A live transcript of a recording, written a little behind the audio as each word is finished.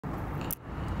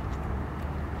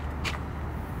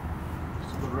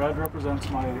red represents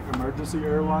my emergency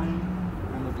airline,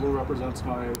 and the blue represents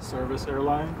my service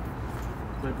airline.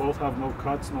 They both have no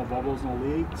cuts, no bubbles, no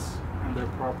leaks, and they're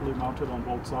properly mounted on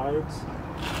both sides.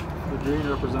 The green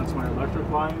represents my electric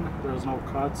line. There's no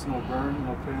cuts, no burn,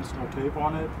 no pins, no tape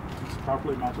on it. It's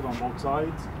properly mounted on both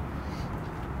sides.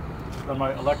 Then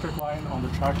my electric line on the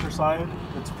tractor side,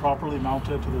 it's properly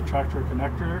mounted to the tractor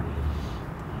connector.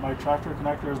 My tractor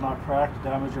connector is not cracked,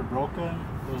 damaged, or broken.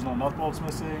 There's no nut bolts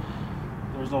missing.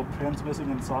 There's no pins missing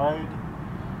inside.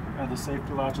 And the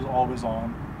safety latch is always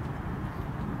on.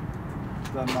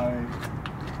 Then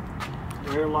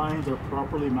my air lines are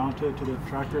properly mounted to the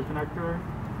tractor connector.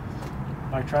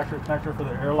 My tractor connector for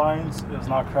the airlines is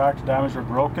not cracked, damaged, or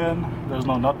broken. There's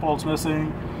no nut bolts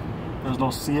missing. There's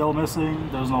no seal missing.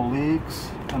 There's no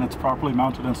leaks, and it's properly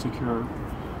mounted and secure.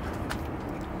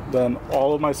 Then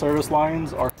all of my service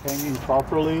lines are hanging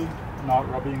properly, not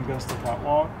rubbing against the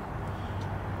catwalk.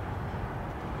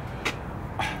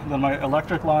 Then my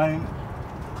electric line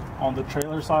on the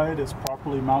trailer side is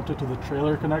properly mounted to the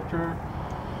trailer connector.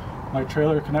 My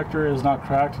trailer connector is not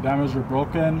cracked, damaged, or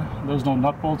broken. There's no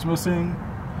nut bolts missing.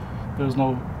 There's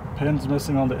no pins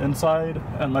missing on the inside,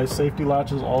 and my safety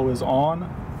latch is always on.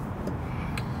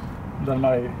 Then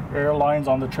my air lines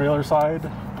on the trailer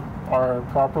side are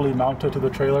properly mounted to the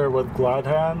trailer with glad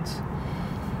hands.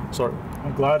 Sorry,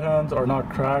 my glad hands are not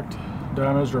cracked,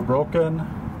 damaged, or broken.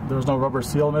 There's no rubber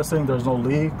seal missing. There's no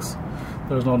leaks.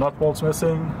 There's no nut bolts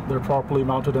missing. They're properly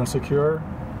mounted and secure.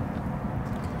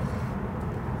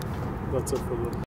 That's it for this.